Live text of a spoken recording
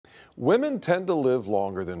Women tend to live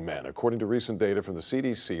longer than men. According to recent data from the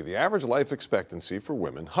CDC, the average life expectancy for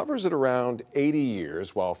women hovers at around 80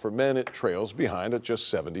 years, while for men it trails behind at just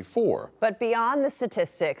 74. But beyond the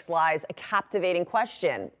statistics lies a captivating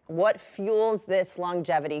question. What fuels this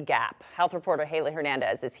longevity gap? Health reporter Haley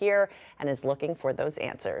Hernandez is here and is looking for those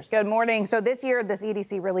answers. Good morning. So this year, the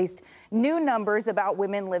CDC released new numbers about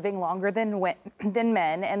women living longer than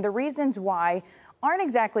men, and the reasons why aren't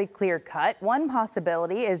exactly clear-cut. One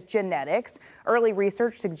possibility is genetics. Early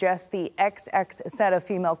research suggests the XX set of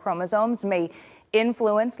female chromosomes may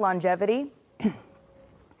influence longevity.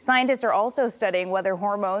 Scientists are also studying whether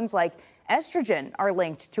hormones like estrogen are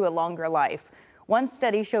linked to a longer life. One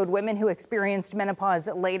study showed women who experienced menopause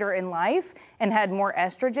later in life and had more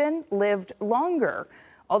estrogen lived longer.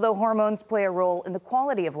 Although hormones play a role in the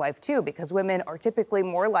quality of life, too, because women are typically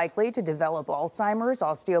more likely to develop Alzheimer's,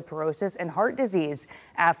 osteoporosis, and heart disease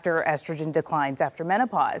after estrogen declines after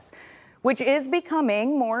menopause, which is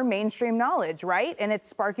becoming more mainstream knowledge, right? And it's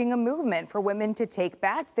sparking a movement for women to take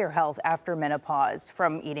back their health after menopause.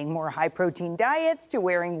 From eating more high-protein diets to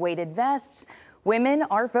wearing weighted vests, women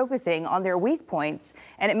are focusing on their weak points,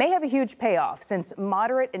 and it may have a huge payoff since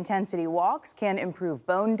moderate intensity walks can improve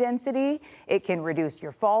bone density. It can reduce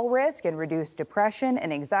your fall risk and reduce depression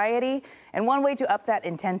and anxiety. And one way to up that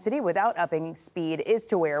intensity without upping speed is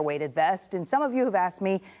to wear a weighted vest. And some of you have asked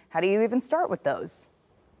me, how do you even start with those?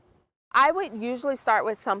 I would usually start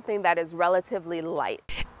with something that is relatively light.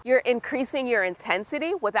 You're increasing your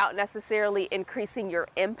intensity without necessarily increasing your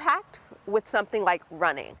impact with something like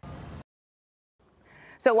running.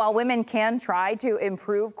 So while women can try to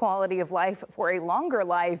improve quality of life for a longer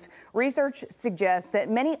life, research suggests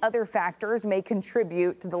that many other factors may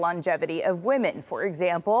contribute to the longevity of women. For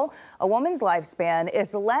example, a woman's lifespan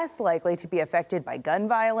is less likely to be affected by gun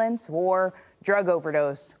violence, war, drug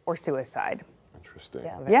overdose, or suicide. Interesting.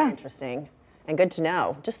 Yeah, very interesting. And good to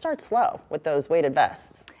know. Just start slow with those weighted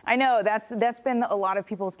vests. I know that's been a lot of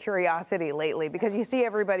people's curiosity lately because you see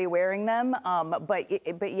everybody wearing them. But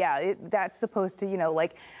yeah, that's supposed to,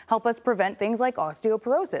 like help us prevent things like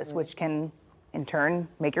osteoporosis, which can in turn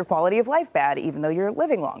make your quality of life bad, even though you're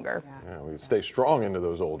living longer. Yeah, we stay strong into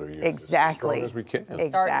those older years. Exactly. As strong as we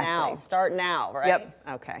can. Start now, right? Yep.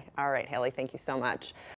 Okay. All right, Haley, thank you so much.